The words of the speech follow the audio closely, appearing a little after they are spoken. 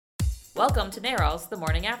Welcome to NARAL's The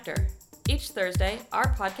Morning After. Each Thursday,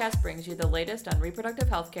 our podcast brings you the latest on reproductive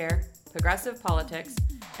health care, progressive politics,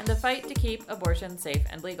 and the fight to keep abortion safe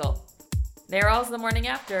and legal. NARAL's The Morning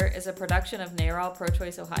After is a production of NARAL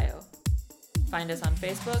Pro-Choice Ohio. Find us on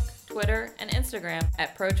Facebook, Twitter, and Instagram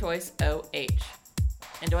at ProChoiceOH.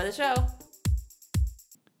 Enjoy the show.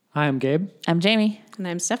 Hi, I'm Gabe. I'm Jamie. And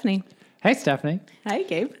I'm Stephanie. Hey, Stephanie. Hi,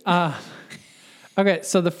 Gabe. Okay,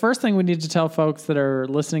 so the first thing we need to tell folks that are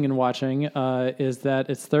listening and watching is that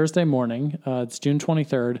it's Thursday morning. It's June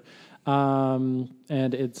 23rd,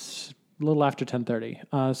 and it's a little after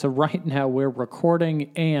 10:30. So right now we're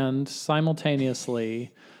recording and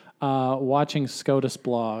simultaneously watching SCOTUS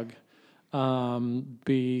blog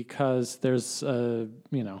because there's a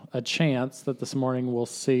chance that this morning we'll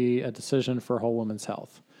see a decision for Whole Women's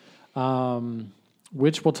Health,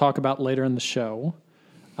 which we'll talk about later in the show.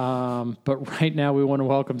 But right now we want to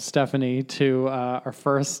welcome Stephanie to her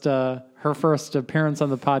first appearance on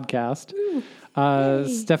the podcast.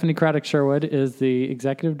 Stephanie Craddock Sherwood is the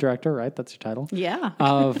executive director, right? That's your title? Yeah.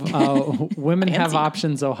 Of Women Have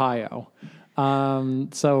Options Ohio.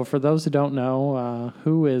 So for those who don't know,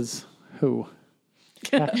 who is who?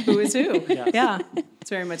 Who is who? Yes. Yeah. It's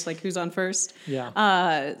very much like who's on first. Yeah.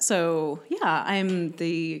 I'm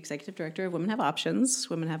the executive director of Women Have Options.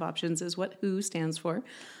 Women Have Options is what WHO stands for.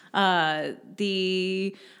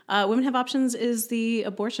 The Women Have Options is the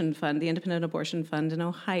abortion fund, the independent abortion fund in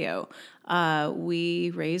Ohio. We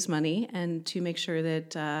raise money and to make sure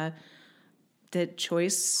that that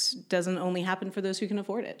choice doesn't only happen for those who can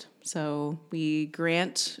afford it. So we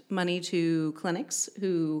grant money to clinics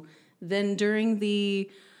who then during the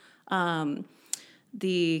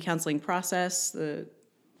counseling process,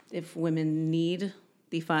 if women need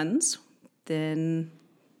the funds, then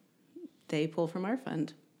they pull from our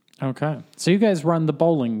fund. Okay. So you guys run the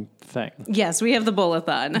bowling thing. Yes, we have the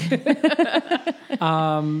bowl-a-thon.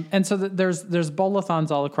 And so there's bowl-a-thons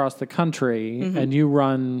all across the country, and you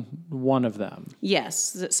run one of them.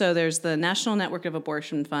 Yes. So there's the National Network of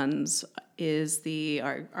Abortion Funds is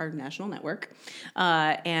our national network.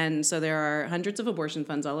 And so there are hundreds of abortion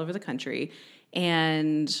funds all over the country,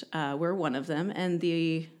 and we're one of them. And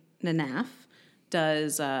the NANAF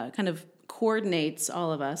does kind of coordinates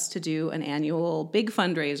all of us to do an annual big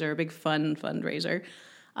fun fundraiser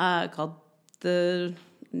called the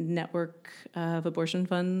Network of Abortion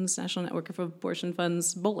Funds, National Network of Abortion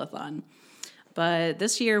Funds Bowl-a-thon. But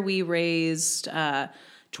this year we raised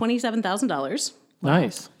 $27,000.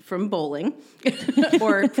 Nice. From bowling,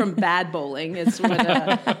 or from bad bowling. It's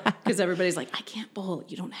because everybody's like, I can't bowl.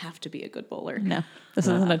 You don't have to be a good bowler. No, this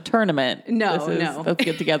isn't a tournament. No. Let's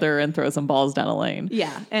get together and throw some balls down a lane.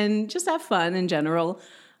 Yeah, and just have fun in general.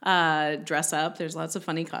 Dress up. There's lots of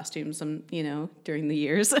funny costumes, during the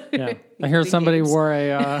years. Yeah, I hear somebody wore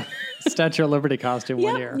a Statue of Liberty costume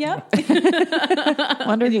one year. Yep.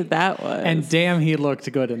 Wonder who that was. And damn, he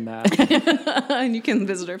looked good in that. And you can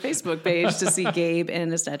visit our Facebook page to see Gabe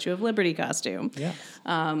in a Statue of Liberty costume. Yeah.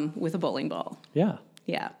 With a bowling ball. Yeah.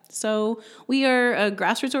 Yeah. So we are a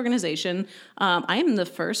grassroots organization. I am the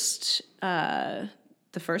first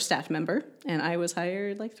staff member, and I was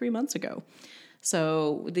hired like 3 months ago.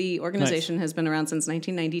 So the organization has been around since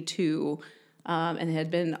 1992, and had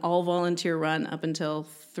been all volunteer run up until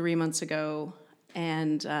 3 months ago.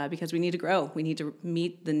 And because we need to grow, we need to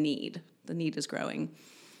meet the need. The need is growing.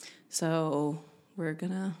 So we're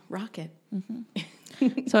going to rock it.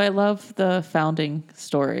 Mm-hmm. So I love the founding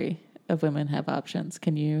story of Women Have Options.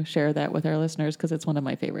 Can you share that with our listeners? Because it's one of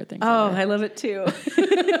my favorite things. Oh, I love it too.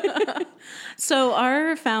 So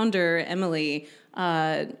our founder, Emily,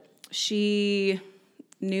 she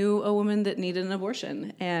knew a woman that needed an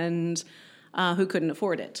abortion and who couldn't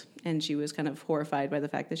afford it. And she was kind of horrified by the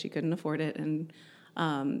fact that she couldn't afford it and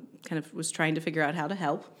kind of was trying to figure out how to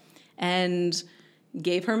help and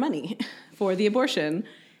gave her money for the abortion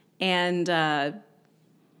and, and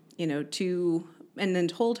then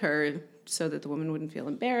told her so that the woman wouldn't feel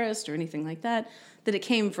embarrassed or anything like that it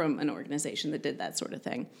came from an organization that did that sort of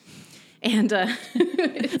thing. And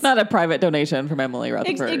it's not a private donation from Emily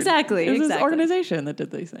Rutherford. Exactly. It was this organization that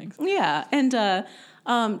did these things. Yeah. And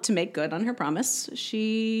to make good on her promise,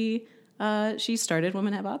 she started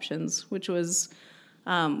Women Have Options, which was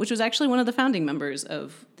actually one of the founding members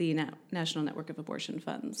of the National Network of Abortion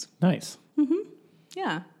Funds. Nice. Mm-hmm.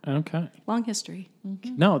 Yeah. Okay. Long history.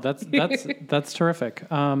 Mm-hmm. No, that's terrific.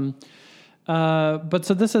 But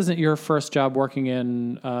so this isn't your first job working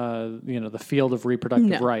in, the field of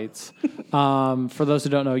reproductive rights. For those who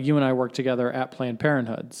don't know, you and I worked together at Planned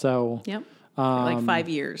Parenthood. So, yep. Like 5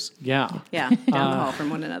 years. Yeah. Yeah. Down the hall from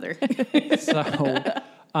one another.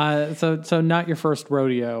 So not your first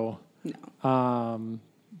rodeo No.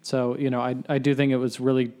 So, I do think it was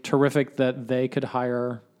really terrific that they could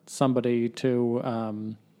hire somebody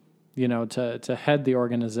to, to head the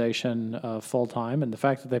organization full time. And the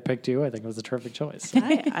fact that they picked you, I think was a terrific choice.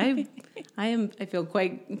 I feel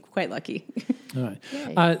quite lucky. All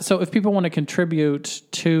right. So if people want to contribute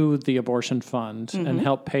to the abortion fund and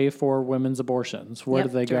help pay for women's abortions, where do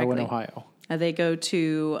they go in Ohio? They go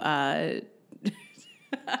to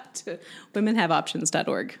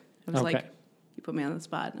womenhaveoptions.org. I was like, you put me on the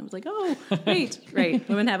spot, and I was like, oh, wait, right,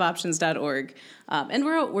 womenhaveoptions.org. And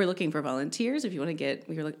we're looking for volunteers. If you want to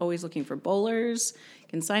we're always looking for bowlers. You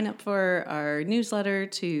can sign up for our newsletter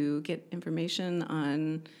to get information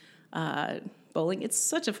on bowling. It's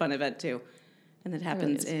such a fun event, too. And it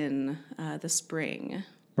happens in the spring.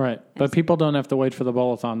 Right. But people don't have to wait for the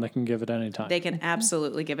bowl-a-thon. They can give it any time. They can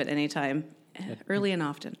absolutely give it any time, early and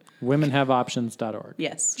often. Womenhaveoptions.org.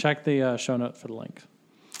 Yes. Check the show note for the link.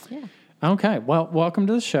 Yeah. Okay. Well, welcome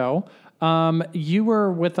to the show. You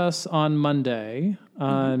were with us on Monday.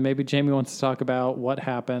 Maybe Jamie wants to talk about what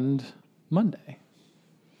happened Monday.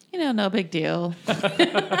 No big deal.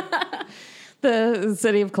 The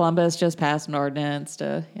city of Columbus just passed an ordinance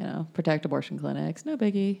to, protect abortion clinics. No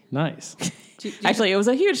biggie. Nice. Actually, it was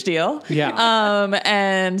a huge deal. Yeah.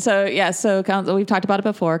 And so we've talked about it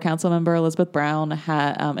before. Councilmember Elizabeth Brown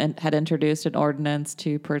had introduced an ordinance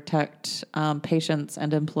to protect patients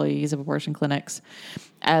and employees of abortion clinics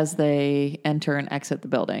as they enter and exit the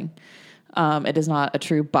building. It is not a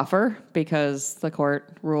true buffer because the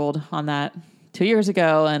court ruled on that 2 years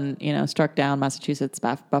ago and, struck down Massachusetts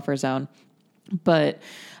buffer zone. But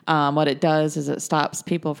what it does is it stops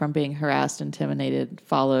people from being harassed, intimidated,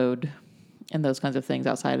 followed, and those kinds of things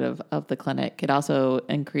outside of the clinic. It also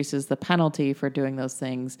increases the penalty for doing those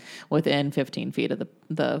things within 15 feet of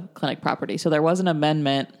the clinic property. So there was an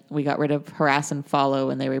amendment. We got rid of harass and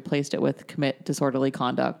follow, and they replaced it with commit disorderly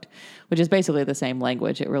conduct, which is basically the same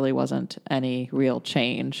language. It really wasn't any real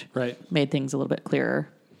change. Right. Made things a little bit clearer.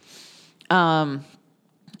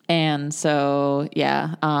 And so,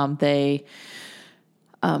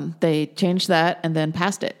 they changed that and then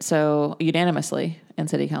passed it. So unanimously in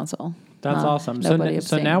city council. That's awesome. So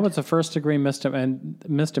now it's a first degree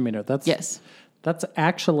misdemeanor. That's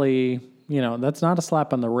actually, that's not a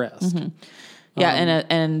slap on the wrist. Mm-hmm. Yeah.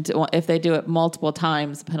 And if they do it multiple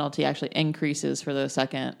times, the penalty actually increases for the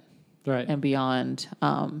second and beyond.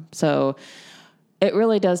 So it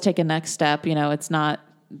really does take a next step. It's not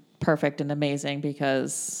perfect and amazing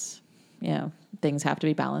because, things have to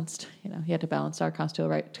be balanced. You have to balance our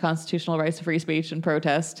constitutional rights to free speech and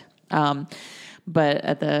protest. But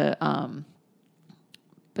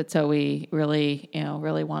so we really,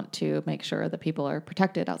 really want to make sure that people are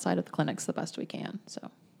protected outside of the clinics the best we can.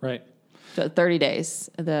 So 30 days,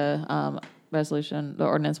 the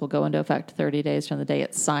ordinance will go into effect 30 days from the day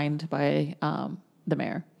it's signed by the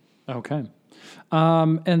mayor. Okay.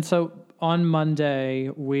 And so on Monday,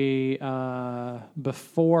 we,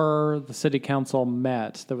 before the city council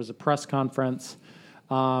met, there was a press conference.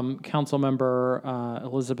 Councilmember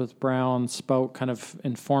Elizabeth Brown spoke, kind of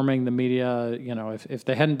informing the media, if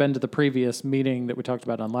they hadn't been to the previous meeting that we talked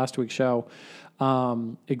about on last week's show,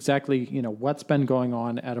 exactly, what's been going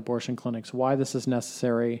on at abortion clinics, why this is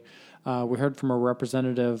necessary. We heard from a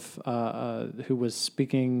representative who was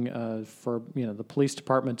speaking for the police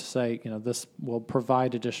department to say this will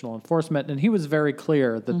provide additional enforcement, and he was very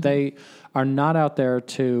clear that they are not out there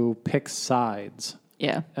to pick sides.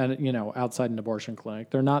 Yeah, and outside an abortion clinic,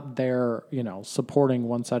 they're not there supporting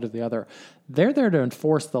one side or the other. They're there to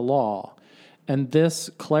enforce the law, and this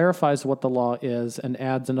clarifies what the law is and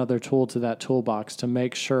adds another tool to that toolbox to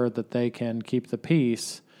make sure that they can keep the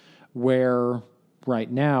peace where right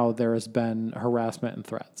now there has been harassment and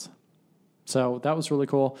threats. So that was really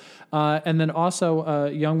cool. And then also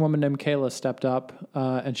a young woman named Kayla stepped up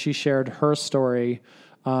and she shared her story.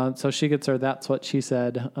 So she gets her That's What She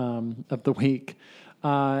Said of the week.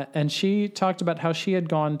 And she talked about how she had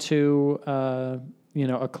gone to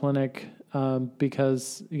a clinic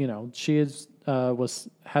because she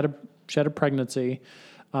had a pregnancy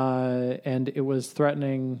and it was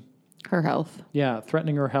threatening her health. Yeah,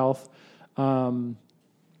 threatening her health. And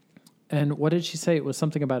what did she say? It was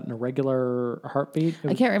something about an irregular heartbeat?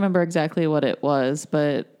 I can't remember exactly what it was,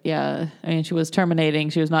 but yeah, she was terminating.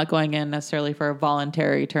 She was not going in necessarily for a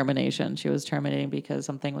voluntary termination. She was terminating because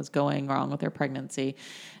something was going wrong with her pregnancy.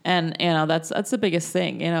 And, that's the biggest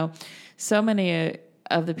thing. So many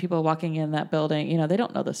of the people walking in that building, you know, they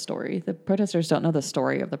don't know the story. The protesters don't know the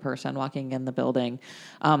story of the person walking in the building.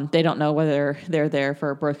 They don't know whether they're there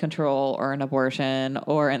for birth control or an abortion,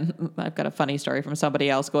 and I've got a funny story from somebody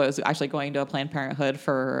else who was actually going to a Planned Parenthood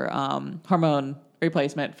for hormone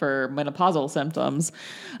replacement for menopausal symptoms,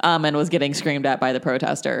 and was getting screamed at by the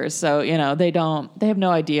protesters. So, you know, they have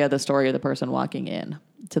no idea the story of the person walking in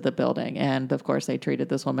to the building. And of course they treated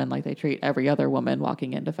this woman like they treat every other woman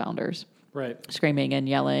walking into Founders. Right. Screaming and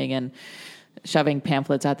yelling and shoving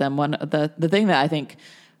pamphlets at them. The thing that I think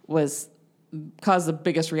caused the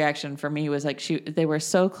biggest reaction for me was like they were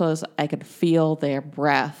so close I could feel their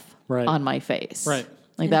breath on my face. Right.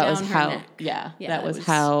 Like and that was how neck. that was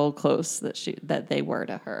how close that they were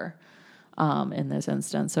to her in this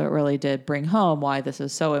instance. So it really did bring home why this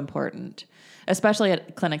is so important, especially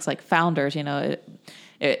at clinics like Founders. You know,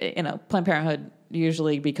 Planned Parenthood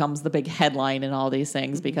usually becomes the big headline in all these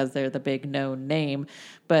things because they're the big known name.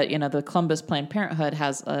 But, you know, the Columbus Planned Parenthood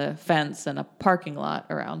has a fence and a parking lot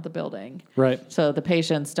around the building. Right. So the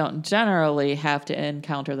patients don't generally have to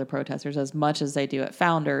encounter the protesters as much as they do at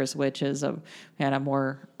Founders, which is a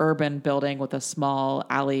more urban building with a small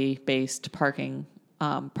alley-based parking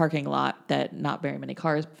lot that not very many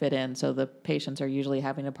cars fit in. So the patients are usually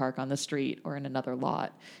having to park on the street or in another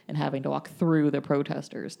lot and having to walk through the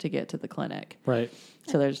protesters to get to the clinic. Right.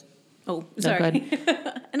 So there's... Oh, No, sorry. go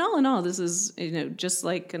And all in all, this is, you know, just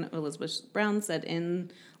like Elizabeth Brown said,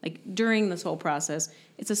 during this whole process,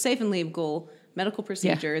 it's a safe and legal medical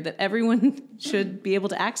procedure that everyone should be able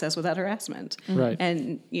to access without harassment. Right.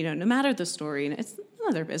 And, you know, no matter the story, and it's none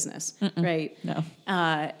of their business, right? No.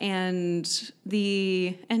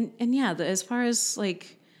 As far as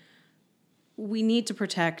like, we need to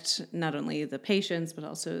protect not only the patients but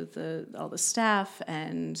also all the staff,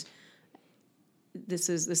 and this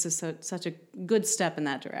is such a good step in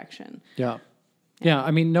that direction. Yeah. Yeah,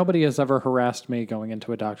 I mean, nobody has ever harassed me going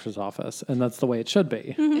into a doctor's office, and that's the way it should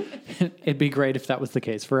be. It'd be great if that was the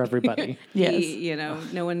case for everybody. Yes. You know,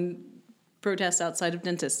 no one protests outside of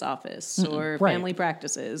dentist's office or Right. family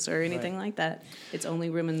practices or anything like that. It's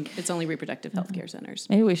only reproductive health care centers.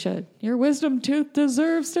 Maybe we should. Your wisdom tooth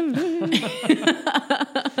deserves to live.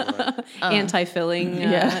 Anti-filling.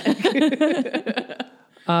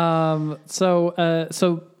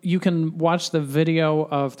 So you can watch the video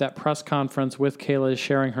of that press conference with Kayla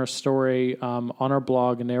sharing her story on our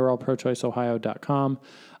blog, narolprochoiceohio.com,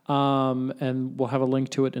 and we'll have a link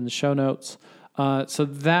to it in the show notes. So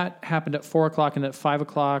that happened at 4:00, and at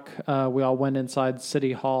 5:00, we all went inside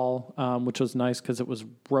City Hall, which was nice because it was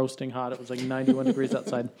roasting hot. It was like 91 degrees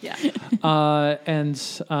outside. Yeah.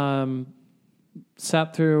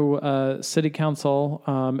 Sat through City Council,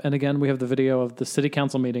 and again, we have the video of the City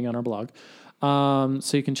Council meeting on our blog,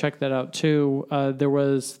 so you can check that out too. There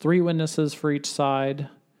was 3 witnesses for each side,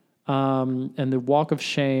 and the walk of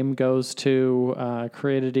shame goes to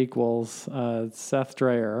Created Equals, Seth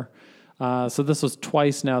Dreyer. So this was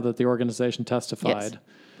twice now that the organization testified.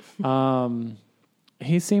 Yes.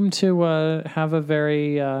 He seemed to have a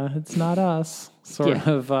very it's not us sort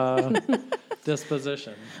of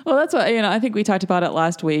disposition. Well, that's what, I think we talked about it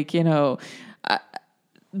last week.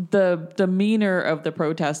 The demeanor of the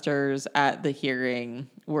protesters at the hearing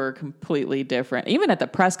were completely different. Even at the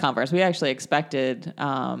press conference, we actually expected,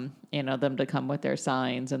 them to come with their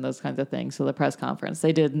signs and those kinds of things. So the press conference,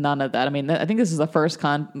 they did none of that. I mean, I think this is the first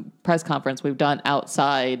press conference we've done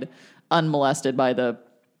outside, unmolested by the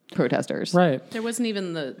protesters. Right. There wasn't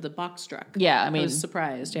even the box truck. Yeah, I mean, was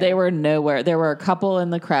surprised. Yeah. They were nowhere. There were a couple in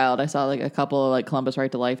the crowd. I saw like a couple of like Columbus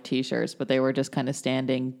Right to Life T-shirts, but they were just kind of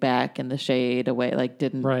standing back in the shade away, like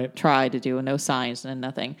didn't try to do no signs and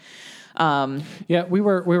nothing. Yeah, we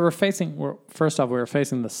were facing. First off, we were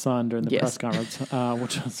facing the sun during the press conference,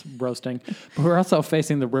 which was roasting. But we were also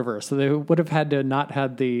facing the river, so they would have had to not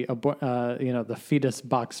had the the fetus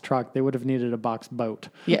box truck. They would have needed a box boat.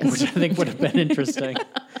 Yes, which I think would have been interesting.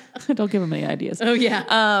 Don't give them any ideas. Oh yeah.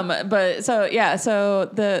 So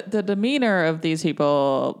the demeanor of these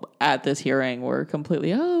people at this hearing were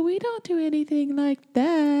completely, we don't do anything like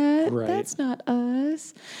that. Right. That's not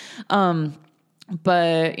us.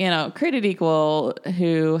 But, Created Equal,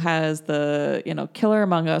 who has the, Killer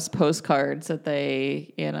Among Us postcards that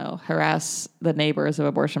they, harass the neighbors of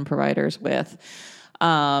abortion providers with,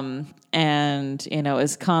 and,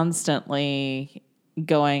 is constantly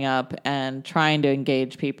going up and trying to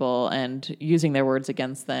engage people and using their words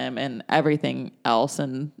against them and everything else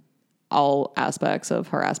and all aspects of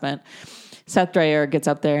harassment. Seth Dreyer gets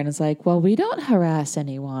up there and is like, well, we don't harass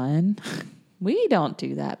anyone. We don't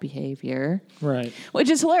do that behavior. Right. Which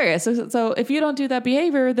is hilarious. So if you don't do that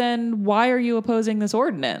behavior, then why are you opposing this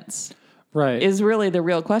ordinance? Right. is really the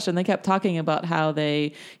real question. They kept talking about how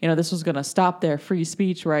they, this was going to stop their free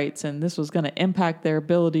speech rights and this was going to impact their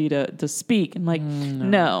ability to speak. And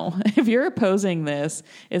no, if you're opposing this,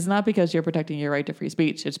 it's not because you're protecting your right to free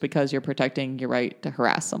speech. It's because you're protecting your right to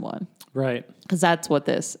harass someone. Right. Because that's what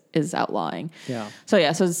this is outlawing. Yeah. So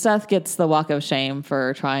Seth gets the walk of shame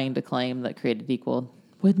for trying to claim that Created Equal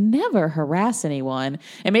would never harass anyone.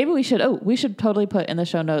 And maybe we should totally put in the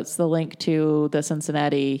show notes the link to the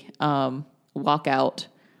Cincinnati walkout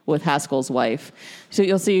with Haskell's wife. So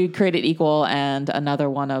you'll see Created Equal and another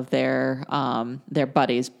one of their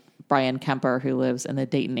buddies, Brian Kemper, who lives in the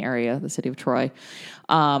Dayton area, the city of Troy,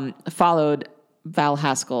 followed Val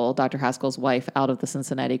Haskell, Dr. Haskell's wife, out of the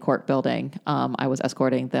Cincinnati court building. I was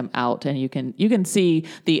escorting them out, and you can see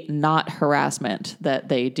the not harassment that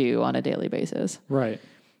they do on a daily basis. Right.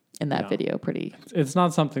 In that Yeah. video, pretty. It's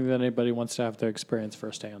not something that anybody wants to have to experience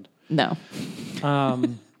firsthand. No.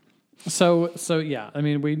 So yeah, I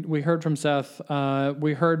mean, we heard from Seth.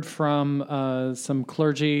 We heard from some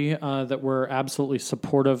clergy that were absolutely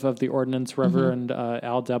supportive of the ordinance. Reverend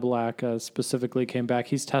Al Debelak specifically came back.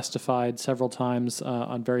 He's testified several times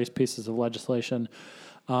on various pieces of legislation.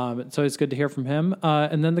 So it's good to hear from him.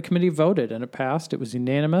 And then the committee voted, and it passed. It was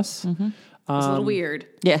unanimous. It was a little weird.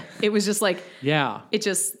 Yeah. It was just like, Yeah. it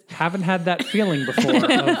just, Haven't had that feeling before.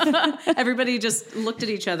 of, everybody just looked at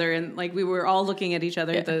each other and like we were all looking at each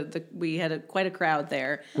other. Yeah. We had quite a crowd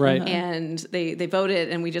there. Right. And they voted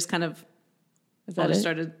and we just kind of Is all that just it?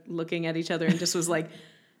 started looking at each other and just was like,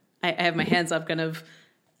 I have my hands up kind of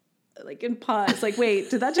like in pause. Like, wait,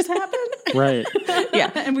 did that just happen? right.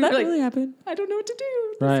 Yeah. And we that were like, really happened. I don't know what to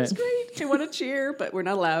do. This Right. is great. I want to cheer, but we're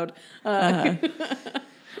not allowed.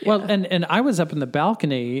 Well, and I was up in the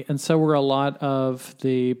balcony, and so were a lot of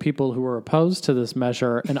the people who were opposed to this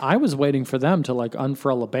measure, and I was waiting for them to like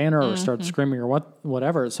unfurl a banner or start screaming or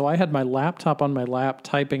whatever. So I had my laptop on my lap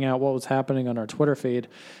typing out what was happening on our Twitter feed,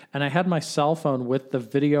 and I had my cell phone with the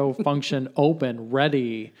video function open,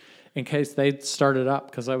 ready in case they started up,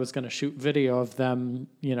 because I was going to shoot video of them,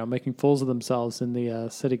 making fools of themselves in the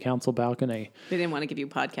city council balcony. They didn't want to give you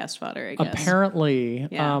podcast fodder, I guess. Apparently,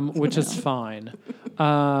 Yeah. which is fine.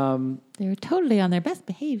 They were totally on their best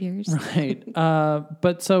behaviors. Right.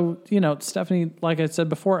 But so, Stephanie, like I said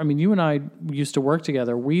before, I mean, you and I used to work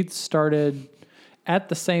together. We started at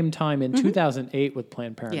the same time in 2008 with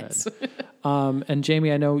Planned Parenthood. Yes. And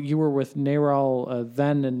Jamie, I know you were with NARAL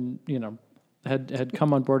then and, had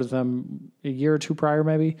come on board with them a year or two prior,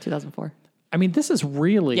 maybe. 2004. I mean, this is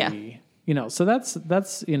really, Yeah. so that's,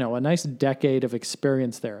 a nice decade of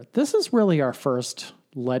experience there. This is really our first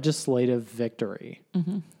legislative victory.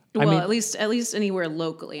 Well, at least anywhere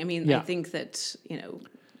locally. I mean, Yeah. I think that,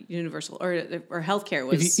 universal or healthcare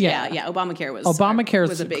was, you- yeah. Obamacare was. Obamacare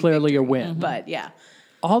was is a big clearly a victory. win. But yeah.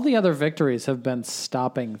 All the other victories have been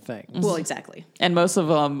stopping things. Well, exactly. And most of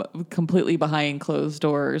them completely behind closed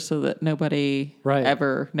doors so that nobody Right.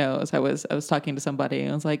 ever knows. I was talking to somebody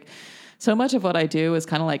and I was like, so much of what I do is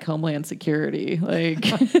kind of like Homeland Security. Like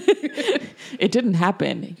it didn't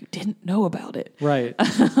happen. You didn't know about it. Right.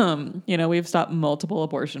 We've stopped multiple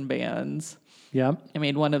abortion bans. Yep. I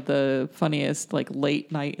mean, one of the funniest like late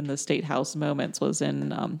night in the state house moments was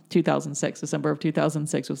in 2006. December of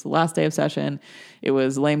 2006 was the last day of session. It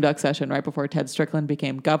was lame duck session right before Ted Strickland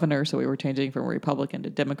became governor. So we were changing from Republican to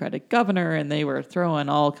Democratic governor, and they were throwing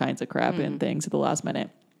all kinds of crap in things at the last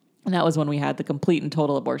minute. And that was when we had the complete and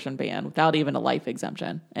total abortion ban without even a life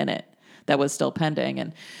exemption in it. That was still pending.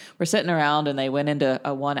 And we're sitting around and they went into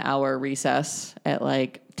a 1 hour recess at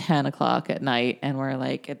like 10 o'clock at night. And we're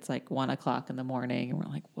like, it's like 1 o'clock in the morning. And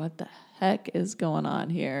we're like, what the heck is going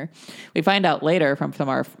on here? We find out later from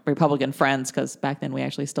our Republican friends, because back then we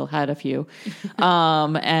actually still had a few.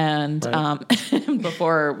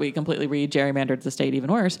 Before we completely re-gerrymandered the state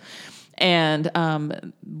even worse. And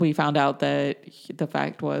we found out that the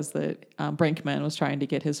fact was that Brinkman was trying to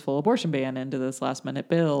get his full abortion ban into this last minute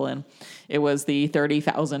bill. And it was the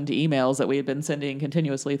 30,000 emails that we had been sending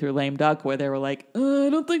continuously through Lame Duck where they were like, I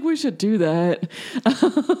don't think we should do that.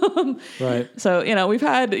 Right. So, we've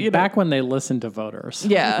had... Back when they listened to voters.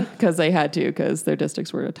 Yeah, because they had to, because their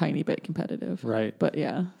districts were a tiny bit competitive. Right. But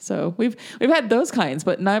yeah, so we've had those kinds,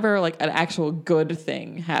 but never like an actual good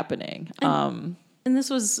thing happening. And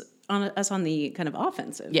this was on us on the kind of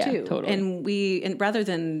offensive too. Totally. And rather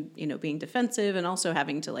than, being defensive and also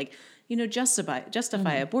having to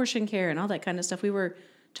justify abortion care and all that kind of stuff, we were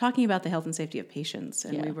talking about the health and safety of patients.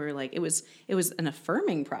 And we were like, it was an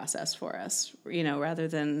affirming process for us, rather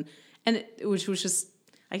than, which was just,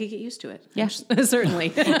 I could get used to it. Yeah.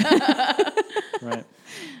 Certainly. Right.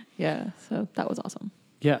 Yeah, so that was awesome.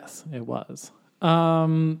 Yes, it was. We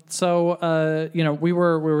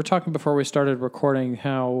were talking before we started recording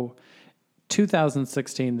how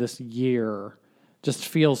 2016, this year, just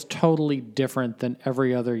feels totally different than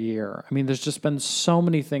every other year. I mean, there's just been so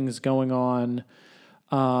many things going on,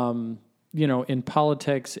 in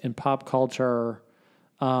politics, in pop culture.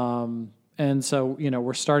 And so,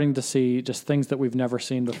 we're starting to see just things that we've never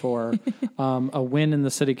seen before. A win in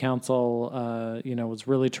the city council, was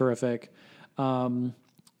really terrific.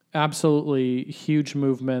 Absolutely huge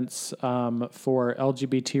movements for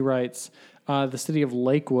LGBT rights. The city of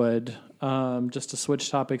Lakewood, just to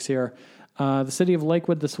switch topics here, the city of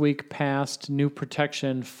Lakewood this week passed new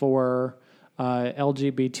protection for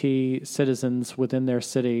LGBT citizens within their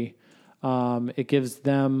city. It gives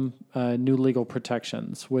them new legal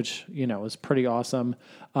protections, which, is pretty awesome.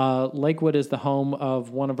 Lakewood is the home of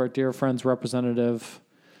one of our dear friends, Representative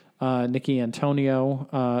Nikki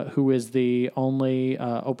Antonio, who is the only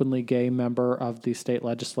openly gay member of the state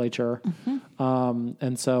legislature.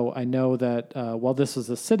 And so I know that while this is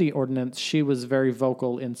a city ordinance, she was very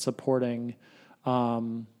vocal in supporting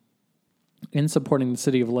the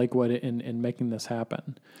city of Lakewood in making this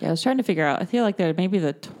happen. Yeah, I was trying to figure out. I feel like there may be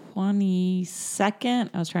the 22nd.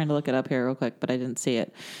 I was trying to look it up here real quick, but I didn't see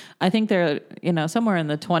it. I think they're, somewhere in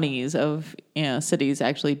the 20s of, cities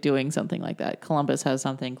actually doing something like that. Columbus has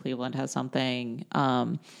something. Cleveland has something.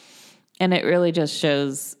 And it really just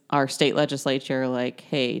shows our state legislature like,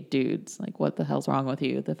 hey, dudes, like, what the hell's wrong with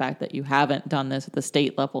you? The fact that you haven't done this at the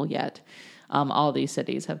state level yet. All these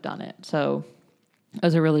cities have done it. So it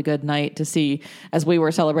was a really good night to see, as we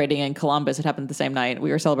were celebrating in Columbus. It happened the same night.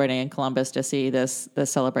 We were celebrating in Columbus to see this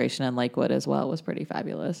celebration in Lakewood as well. It was pretty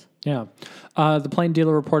fabulous. Yeah. The Plain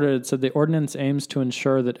Dealer reported, it said the ordinance aims to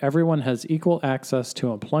ensure that everyone has equal access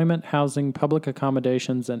to employment, housing, public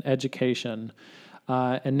accommodations, and education.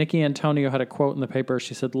 And Nikki Antonio had a quote in the paper.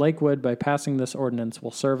 She said, Lakewood, by passing this ordinance,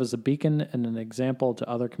 will serve as a beacon and an example to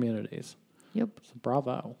other communities. Yep. So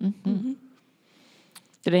bravo. Mm-hmm.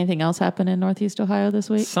 Did anything else happen in Northeast Ohio this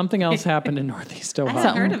week? Something else happened in Northeast Ohio. I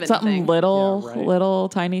haven't heard of Something anything. little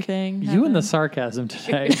tiny thing. You and the sarcasm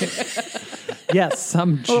today. Yes,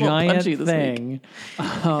 some giant thing. I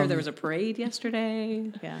heard there was a parade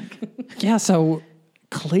yesterday. Yeah. Yeah, so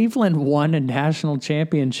Cleveland won a national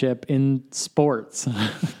championship in sports,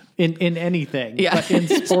 in anything, but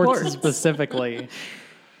in sports specifically.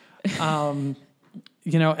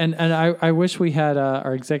 And I wish we had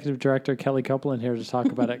our executive director, Kelly Copeland, here to talk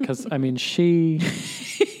about it, because, she...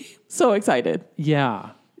 So excited.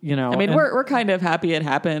 Yeah. We're kind of happy it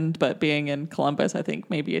happened, but being in Columbus, I think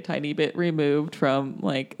maybe a tiny bit removed from,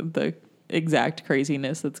 like, the exact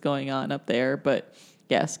craziness that's going on up there. But,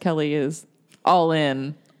 yes, Kelly is all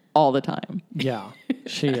in all the time. Yeah,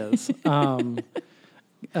 she is.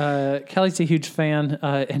 Kelly's a huge fan,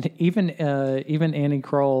 and even Annie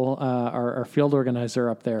Kroll, our field organizer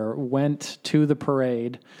up there, went to the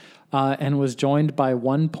parade and was joined by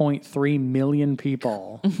 1.3 million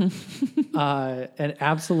people. An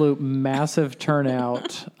absolute massive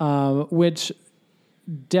turnout, which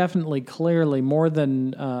definitely, clearly, more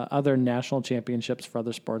than other national championships for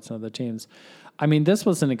other sports and other teams. This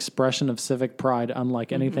was an expression of civic pride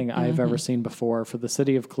unlike anything I've ever seen before for the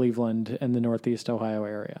city of Cleveland and the Northeast Ohio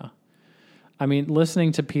area.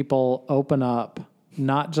 Listening to people open up,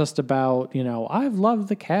 not just about, I've loved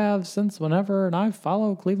the Cavs since whenever, and I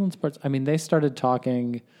follow Cleveland sports. They started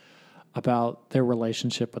talking about their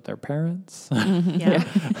relationship with their parents. Yeah.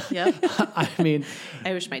 Yep. I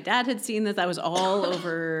wish my dad had seen this. That was all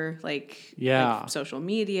over like social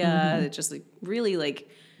media. It just really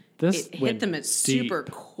this it hit them at super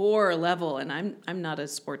core level, and I'm not a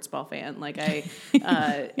sports ball fan. But at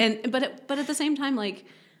the same time,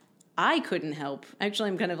 I couldn't help. Actually,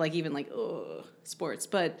 I'm kind of sports,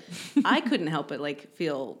 but I couldn't help but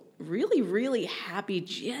feel really, really happy,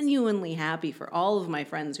 genuinely happy for all of my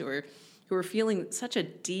friends who were feeling such a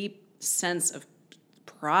deep sense of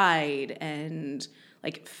pride and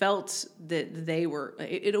felt that they were.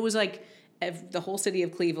 It was the whole city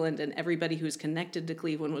of Cleveland and everybody who's connected to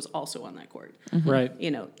Cleveland was also on that court. Mm-hmm. Right.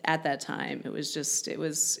 At that time, it was just, it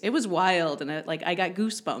was wild. And I got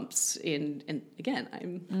goosebumps and again,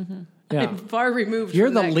 I'm far removed You're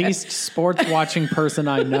from the that least sports watching person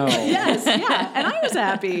I know. Yes. Yeah. And I was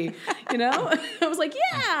happy, I was like,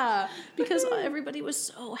 yeah, because everybody was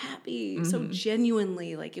so happy, so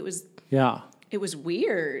genuinely, it was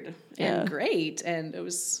weird and great. And it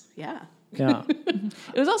was, Yeah.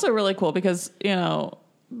 It was also really cool because,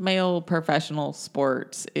 male professional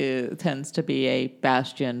sports tends to be a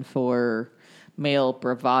bastion for male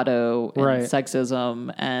bravado and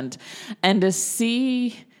sexism. And to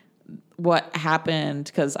see what happened,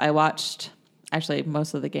 because I watched actually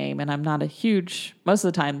most of the game, and I'm not most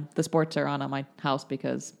of the time the sports are on my house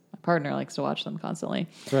because my partner likes to watch them constantly.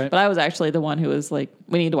 Right. But I was actually the one who was like,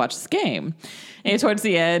 we need to watch this game. And towards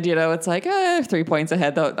the end, it's like 3 points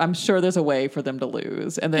ahead, though I'm sure there's a way for them to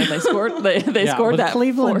lose. And then they scored they scored with that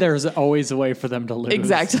Cleveland, fourth. There's always a way for them to lose.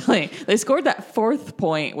 Exactly. They scored that fourth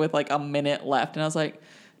point with like a minute left, and I was like,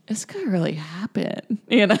 this could really happen,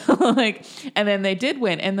 like, and then they did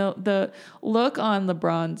win. And the look on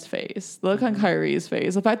LeBron's face, the look on Kyrie's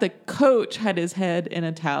face, the fact that coach had his head in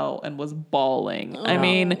a towel and was bawling. I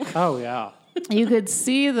mean, Oh, yeah. you could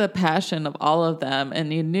see the passion of all of them.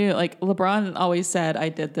 And you knew, like, LeBron always said, I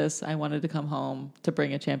did this. I wanted to come home to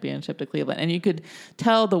bring a championship to Cleveland. And you could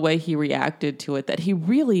tell the way he reacted to it that he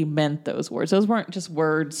really meant those words. Those weren't just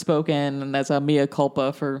words spoken as a mea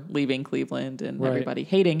culpa for leaving Cleveland and everybody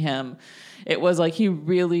hating him. It was like he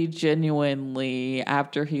really genuinely,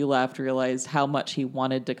 after he left, realized how much he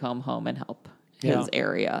wanted to come home and help his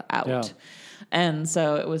area out. Yeah. And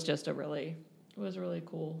so it was just a really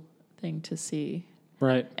cool thing to see.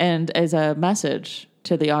 Right. And as a message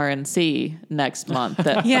to the RNC next month,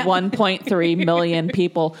 that 1.3 million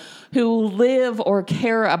people who live or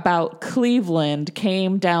care about Cleveland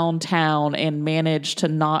came downtown and managed to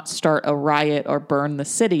not start a riot or burn the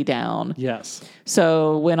city down. Yes.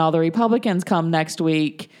 So when all the Republicans come next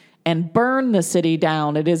week and burn the city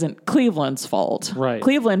down, it isn't Cleveland's fault. Right.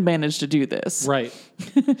 Cleveland managed to do this. Right.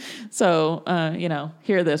 So,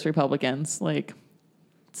 hear this, Republicans. Like,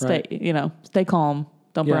 stay calm.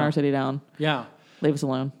 Don't burn our city down. Yeah. Leave us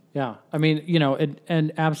alone. Yeah. I mean,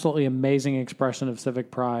 an absolutely amazing expression of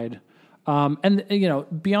civic pride.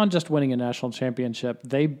 And beyond just winning a national championship,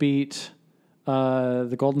 they beat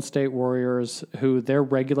the Golden State Warriors, who their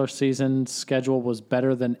regular season schedule was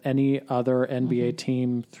better than any other NBA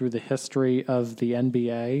team through the history of the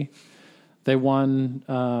NBA. They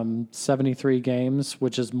won 73 games,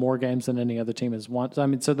 which is more games than any other team has won. I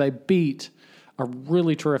mean, so they beat a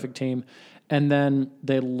really terrific team. And then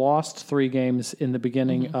they lost 3 games in the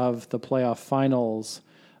beginning of the playoff finals.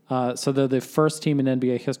 So they're the first team in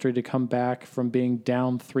NBA history to come back from being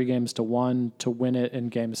down 3-1 to win it in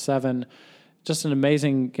Game 7. Just an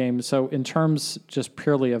amazing game. So in terms just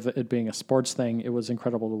purely of it being a sports thing, it was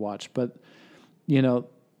incredible to watch. But,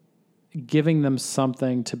 giving them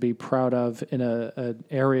something to be proud of in an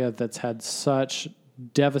area that's had such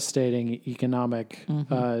devastating economic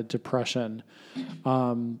depression,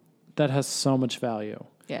 that has so much value.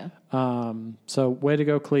 Yeah. So way to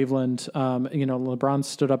go, Cleveland. LeBron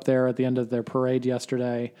stood up there at the end of their parade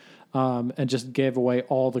yesterday and just gave away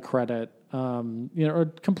all the credit. A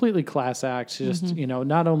completely class act, just,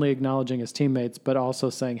 not only acknowledging his teammates, but also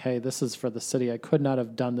saying, hey, this is for the city. I could not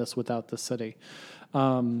have done this without the city.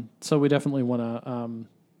 So we definitely want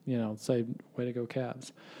to, say way to go,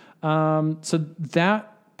 Cavs. So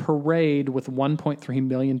that parade with 1.3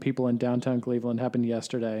 million people in downtown Cleveland happened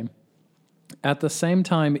yesterday. At the same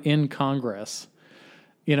time in Congress,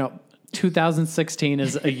 2016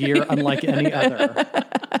 is a year unlike any other.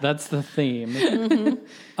 That's the theme.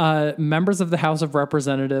 Members of the House of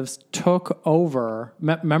Representatives took over,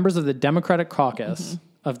 members of the Democratic caucus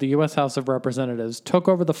of the U.S. House of Representatives took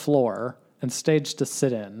over the floor and staged a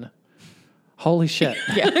sit-in. Holy shit.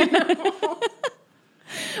 Yeah.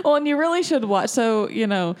 Well, and you really should watch. So,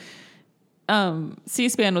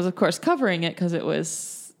 C-SPAN was, of course, covering it because it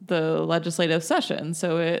was the legislative session.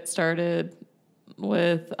 So it started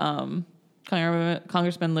with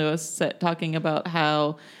Congressman Lewis talking about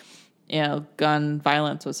how, gun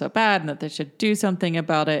violence was so bad and that they should do something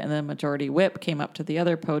about it. And then Majority Whip came up to the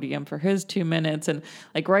other podium for his 2 minutes. And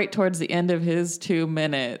like right towards the end of his 2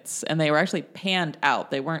 minutes, and they were actually panned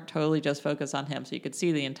out. They weren't totally just focused on him. So you could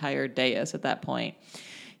see the entire dais at that point.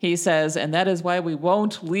 He says, and that is why we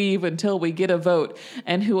won't leave until we get a vote.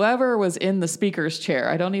 And whoever was in the speaker's chair,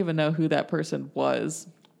 I don't even know who that person was,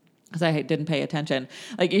 because I didn't pay attention.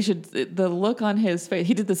 Like, you should, the look on his face,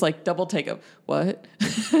 he did this like double take of, what?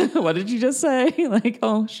 What did you just say? Like,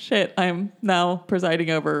 oh shit, I'm now presiding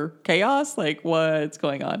over chaos? Like, what's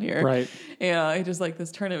going on here? Right. He just like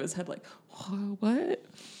this turn of his head, like, what?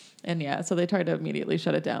 And so they tried to immediately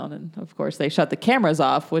shut it down. And of course they shut the cameras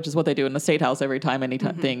off, which is what they do in the State House every time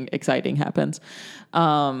anything exciting happens.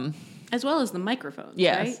 As well as the microphones,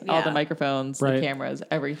 yes, right? all the microphones, Right. the cameras,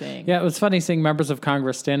 everything. Yeah, it was funny seeing members of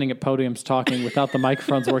Congress standing at podiums talking without the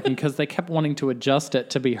microphones working because they kept wanting to adjust it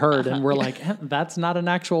to be heard. And we're like, that's not an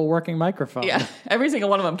actual working microphone. Yeah, every single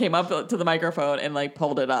one of them came up to the microphone and like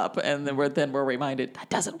pulled it up. And then we're reminded, that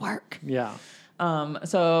doesn't work. Yeah.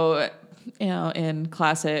 So, in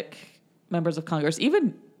classic members of Congress,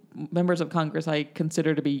 even members of Congress I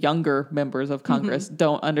consider to be younger members of Congress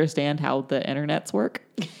don't understand how the internets work.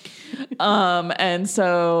 And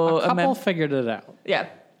so A couple figured it out. yeah.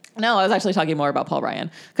 No, I was actually talking more about Paul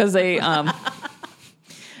Ryan because they, a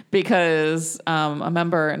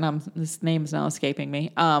member, and this name's now escaping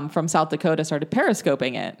me, from South Dakota started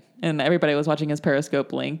periscoping it. And everybody was watching his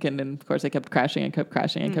Periscope link. And then, of course, they kept crashing and kept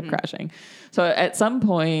crashing and kept crashing. So at some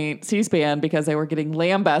point, C-SPAN, because they were getting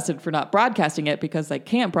lambasted for not broadcasting it because they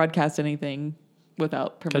can't broadcast anything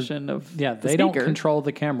without permission of the they don't speaker. Control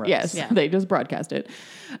the cameras. Yes, they just broadcast it.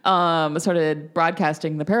 Started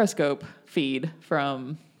broadcasting the Periscope feed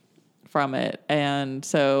from it. And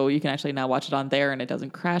so you can actually now watch it on there and it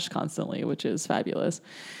doesn't crash constantly, which is fabulous.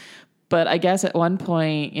 But I guess at one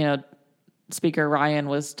point, Speaker Ryan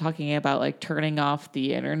was talking about like turning off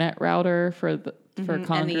the internet router for Congress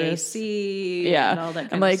and the AC and all that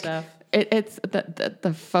kind of stuff. It's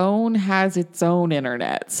the phone has its own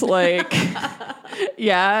internet. Like,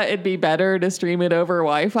 yeah, it'd be better to stream it over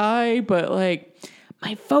Wi-Fi, but like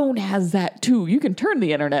my phone has that too. You can turn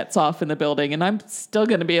the internets off in the building, and I'm still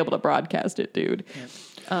going to be able to broadcast it, dude.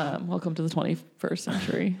 Welcome to the 21st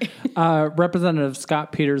century. Representative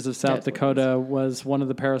Scott Peters of South Dakota was one of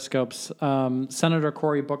the periscopes. Senator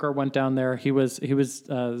Cory Booker went down there. He was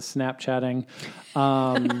Snapchatting.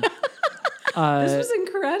 This was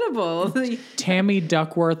incredible. Tammy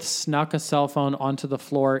Duckworth snuck a cell phone onto the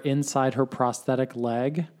floor inside her prosthetic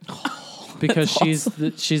leg. Because she's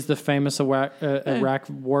the famous Iraq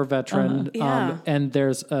war veteran, and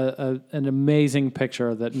there's an amazing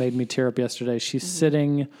picture that made me tear up yesterday. She's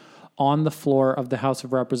sitting on the floor of the House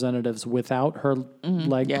of Representatives without her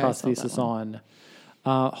leg prosthesis on,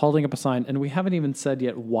 holding up a sign. And we haven't even said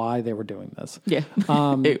yet why they were doing this. Yeah.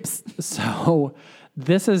 Oops. So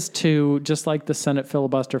this is to, just like the Senate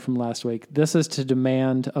filibuster from last week, this is to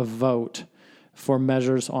demand a vote for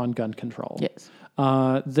measures on gun control. Yes.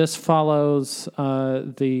 This follows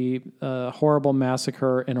the horrible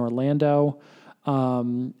massacre in Orlando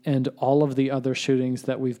and all of the other shootings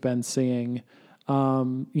that we've been seeing.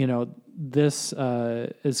 This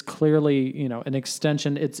is clearly, an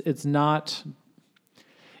extension. It's not.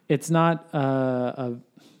 I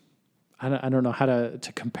don't know how to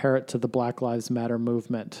compare it to the Black Lives Matter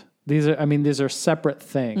movement. These are separate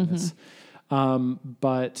things,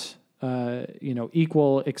 but.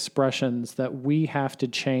 Equal expressions that we have to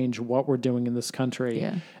change what we're doing in this country.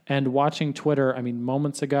 Yeah. And watching Twitter,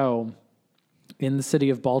 moments ago in the city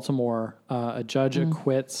of Baltimore, a judge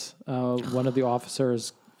acquits one of the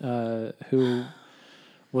officers who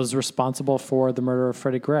was responsible for the murder of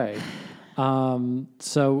Freddie Gray.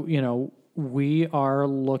 We are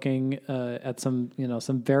looking at some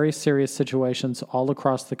very serious situations all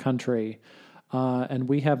across the country. And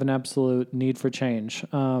we have an absolute need for change.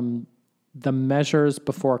 The measures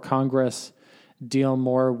before Congress deal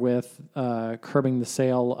more with curbing the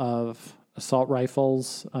sale of assault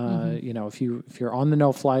rifles. If you're on the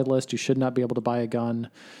no-fly list, you should not be able to buy a gun.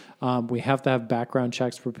 We have to have background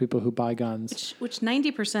checks for people who buy guns. Which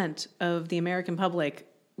 90% of the American public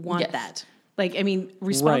want that. Like,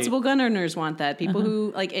 responsible gun owners want that. People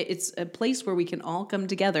who, it's a place where we can all come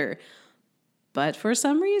together. But for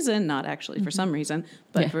some reason, not actually for some reason,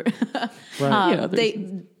 but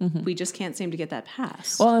we just can't seem to get that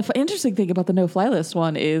passed. Well, the interesting thing about the no-fly list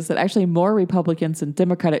one is that actually more Republicans and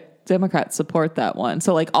Democrats support that one.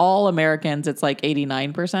 So like all Americans, it's like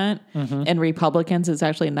 89%, and Republicans, it's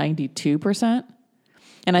actually 92%.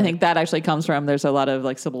 And I think that actually comes from, there's a lot of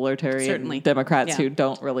like civil libertarian Democrats who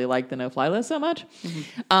don't really like the no-fly list so much.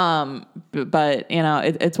 But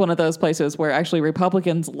it's one of those places where actually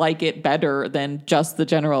Republicans like it better than just the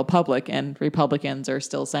general public, and Republicans are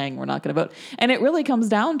still saying we're not going to vote. And it really comes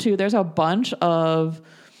down to, there's a bunch of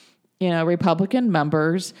Republican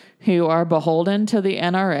members who are beholden to the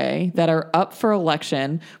NRA that are up for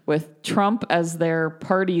election with Trump as their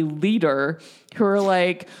party leader, who are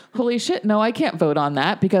like, holy shit, no, I can't vote on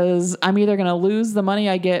that because I'm either going to lose the money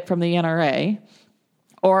I get from the NRA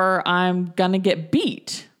or I'm going to get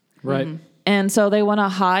beat. Right. And so they want to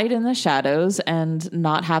hide in the shadows and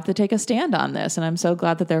not have to take a stand on this. And I'm so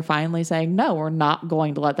glad that they're finally saying, no, we're not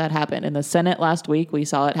going to let that happen. In the Senate last week, we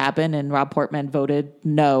saw it happen, and Rob Portman voted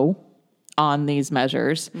no on these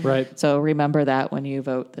measures. Right. So remember that when you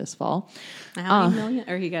vote this fall. How many million?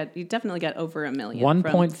 Or he definitely got over $1 million.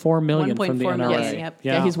 1.4 million from the NRA. Million, yep.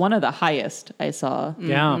 Yeah, he's one of the highest I saw.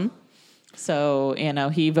 Yeah. So,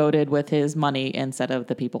 he voted with his money instead of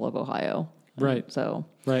the people of Ohio. Right.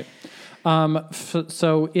 Right.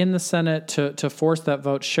 So in the Senate, to force that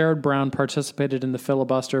vote, Sherrod Brown participated in the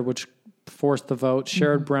filibuster, which forced the vote.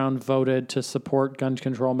 Sherrod Brown voted to support gun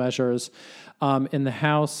control measures. In the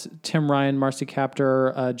House, Tim Ryan, Marcy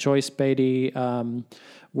Kaptur, Joyce Beatty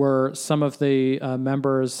were some of the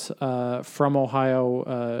members from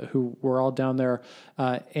Ohio who were all down there,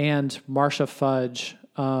 and Marcia Fudge,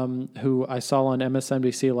 who I saw on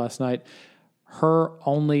MSNBC last night. Her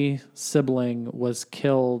only sibling was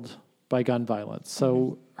killed by gun violence.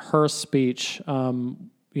 So her speech,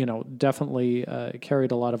 definitely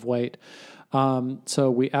carried a lot of weight.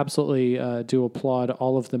 So we absolutely do applaud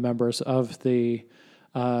all of the members of the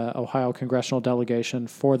Ohio congressional delegation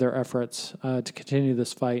for their efforts to continue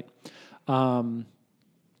this fight.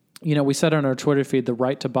 We said on our Twitter feed, the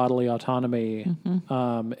right to bodily autonomy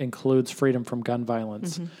includes freedom from gun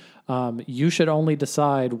violence. You should only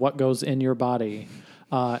decide what goes in your body,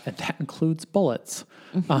 and that includes bullets.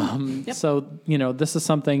 So, this is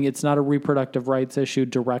something, it's not a reproductive rights issue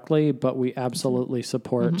directly, but we absolutely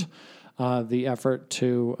support the effort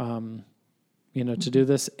to, to do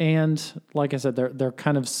this. And like I said, they're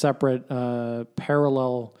kind of separate,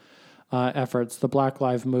 parallel efforts. The Black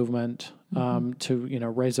Lives Movement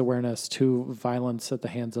to, raise awareness to violence at the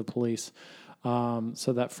hands of police.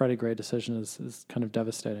 So that Freddie Gray decision is kind of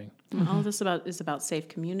devastating. All of this is about safe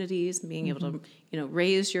communities, being able to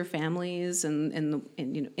raise your families in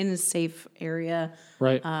a safe area.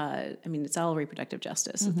 Right. It's all reproductive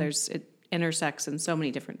justice. It intersects in so many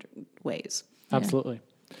different ways. Absolutely.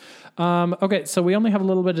 Okay, so we only have a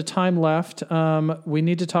little bit of time left. We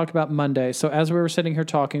need to talk about Monday. So as we were sitting here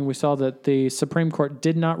talking, we saw that the Supreme Court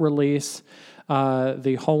did not release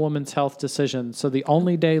the Whole Woman's Health decision. So the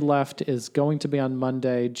only day left is going to be on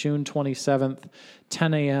Monday, June 27th,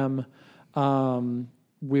 10 a.m.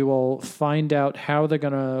 We will find out how they're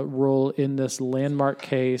going to rule in this landmark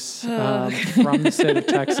case from the state of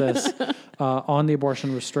Texas on the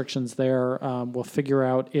abortion restrictions there. We'll figure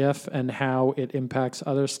out if and how it impacts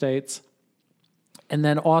other states. And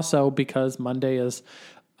then also, because Monday is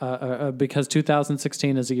because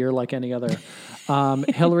 2016 is a year like any other,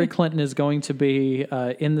 Hillary Clinton is going to be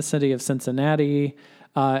in the city of Cincinnati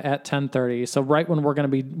at 10:30. So right when we're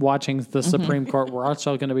going to be watching the Supreme Court, we're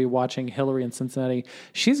also going to be watching Hillary in Cincinnati.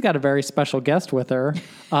 She's got a very special guest with her,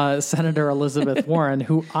 Senator Elizabeth Warren,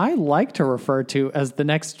 who I like to refer to as the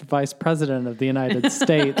next vice president of the United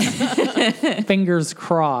States. Fingers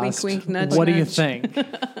crossed. Wink, wink, nudge, what do you nudge. think?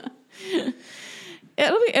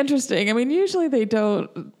 It'll be interesting. Usually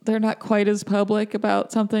they're not quite as public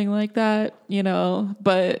about something like that,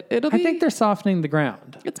 but it'll be. I think they're softening the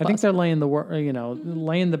ground. It's I think they're laying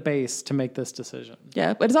laying the base to make this decision.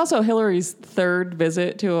 Yeah, but it's also Hillary's third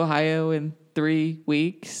visit to Ohio in 3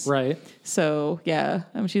 weeks. Right. So, yeah,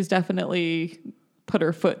 she's definitely put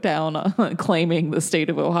her foot down on claiming the state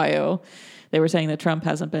of Ohio. They were saying that Trump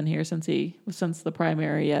hasn't been here since the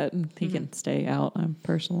primary yet, and he can stay out. I'm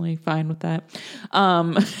personally fine with that.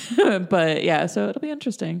 But yeah, so it'll be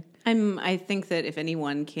interesting. I think that if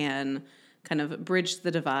anyone can kind of bridge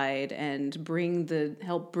the divide and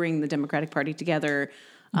help bring the Democratic Party together,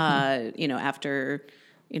 after,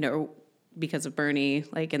 because of Bernie,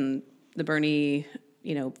 and the Bernie,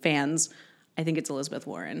 fans, I think it's Elizabeth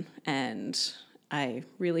Warren. And I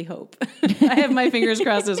really hope. I have my fingers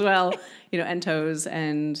crossed as well, and toes,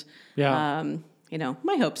 and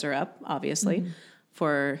my hopes are up, obviously,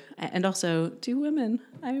 and also 2 women.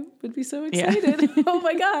 I would be so excited. Yeah. Oh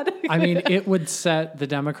my God. It would set the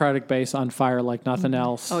Democratic base on fire like nothing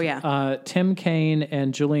else. Oh yeah. Tim Kaine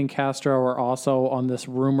and Julian Castro are also on this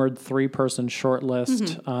rumored 3-person short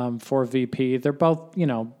list for VP. They're both,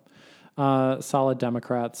 solid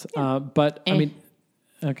Democrats. But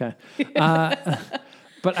okay.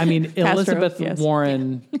 But Elizabeth yes.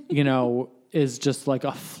 Warren, is just like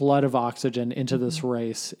a flood of oxygen into this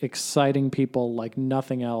race, exciting people like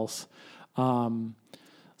nothing else.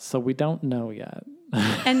 So we don't know yet.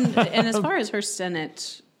 and as far as her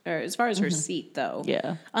Senate, or as far as her seat, though,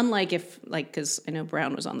 yeah. Unlike because I know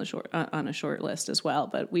Brown was on a short list as well,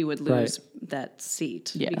 but we would lose that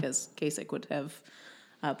seat because Kasich would have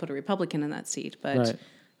put a Republican in that seat, but. Right.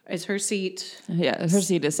 Is her seat? Yeah, her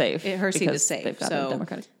seat is safe. Her seat is safe. They've got so a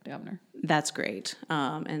Democratic governor. That's great.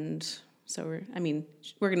 And so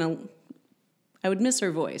we're gonna. I would miss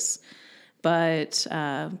her voice, but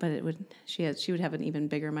it would. She would have an even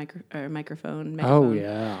bigger microphone. Oh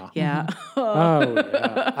yeah. Yeah. Oh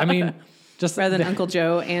yeah. Just rather than Uncle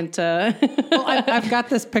Joe and. Well, I've got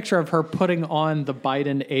this picture of her putting on the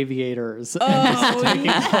Biden aviators. That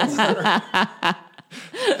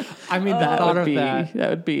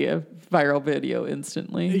would be a viral video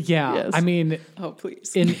instantly. Yeah, Yes. I mean, Oh,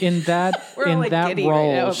 please. in that We're all in like that giddy right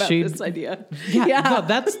now role, about she this idea. yeah, no,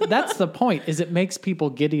 that's the point. Is it makes people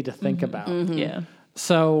giddy to think about. Yeah.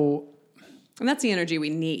 So And that's the energy we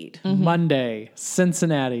need. Monday,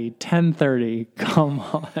 Cincinnati, 10:30. Come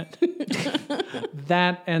on,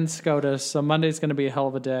 that and SCOTUS. So Monday's going to be a hell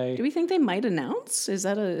of a day. Do we think they might announce? Is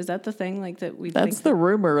that the thing like that we That's think? the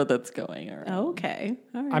rumor that's going around. Oh, okay.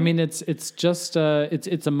 All right. I mean, it's just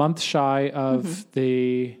it's a month shy of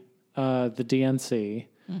the DNC.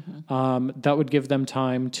 That would give them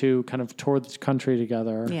time to kind of tour the country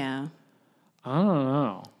together. yeah. I don't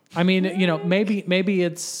know. I mean, maybe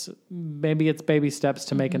it's baby steps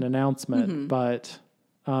to make an announcement, but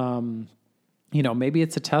maybe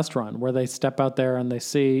it's a test run where they step out there and they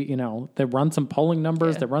see, they run some polling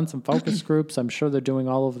numbers, they run some focus groups. I'm sure they're doing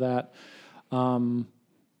all of that.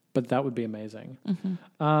 But that would be amazing.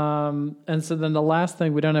 And so then the last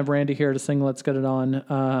thing, we don't have Randy here to sing Let's Get It On.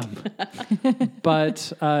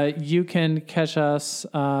 But you can catch us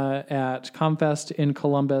at ComFest in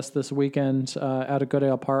Columbus this weekend out at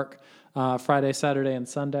Goodale Park, Friday, Saturday, and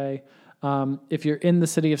Sunday. If you're in the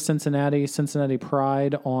city of Cincinnati, Cincinnati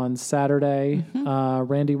Pride on Saturday,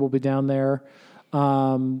 Randy will be down there.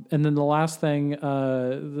 And then the last thing,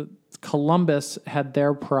 Columbus had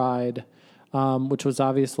their Pride, which was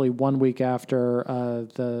obviously 1 week after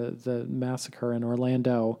the massacre in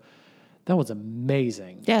Orlando. That was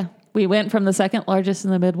amazing. Yeah. We went from the second largest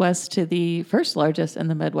in the Midwest to the first largest in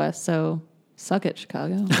the Midwest. So suck it,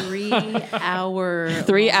 Chicago. 3 hour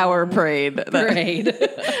 3-hour parade. parade.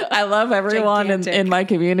 I love everyone Gigantic. in my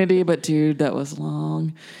community, but dude, that was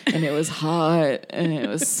long and it was hot and it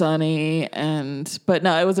was sunny but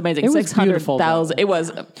no, it was amazing. It was beautiful, 600,000. though. It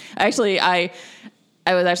was actually, I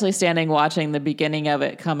was actually standing watching the beginning of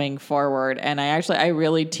it coming forward, and I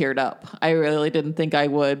really teared up. I really didn't think I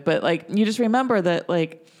would, but you just remember that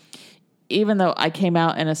even though I came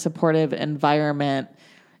out in a supportive environment,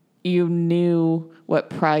 you knew what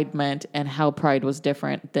Pride meant and how Pride was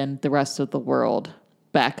different than the rest of the world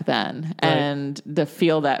back then. Right. And to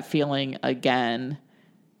feel that feeling again,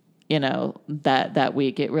 that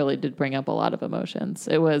week, it really did bring up a lot of emotions.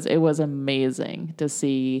 It was amazing to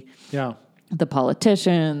see. Yeah. The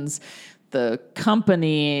politicians, the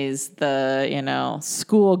companies, the,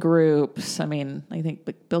 school groups. I mean, I think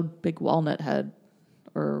Big Walnut had,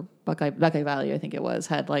 or Buckeye Valley, I think it was,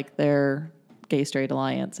 had their Gay Straight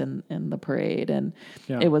Alliance in the parade. And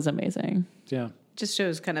it was amazing. Yeah. Just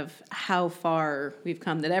shows kind of how far we've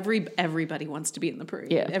come, that everybody wants to be in the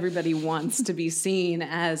parade. Yeah. Everybody wants to be seen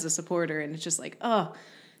as a supporter. And it's just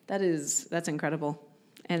that's incredible.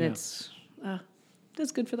 And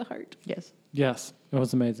that's good for the heart. Yes. Yes, it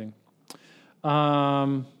was amazing.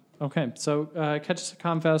 Okay, so catch us at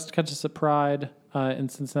ComFest, catch us at Pride in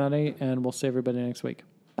Cincinnati, and we'll see everybody next week.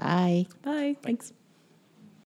 Bye. Bye. Thanks.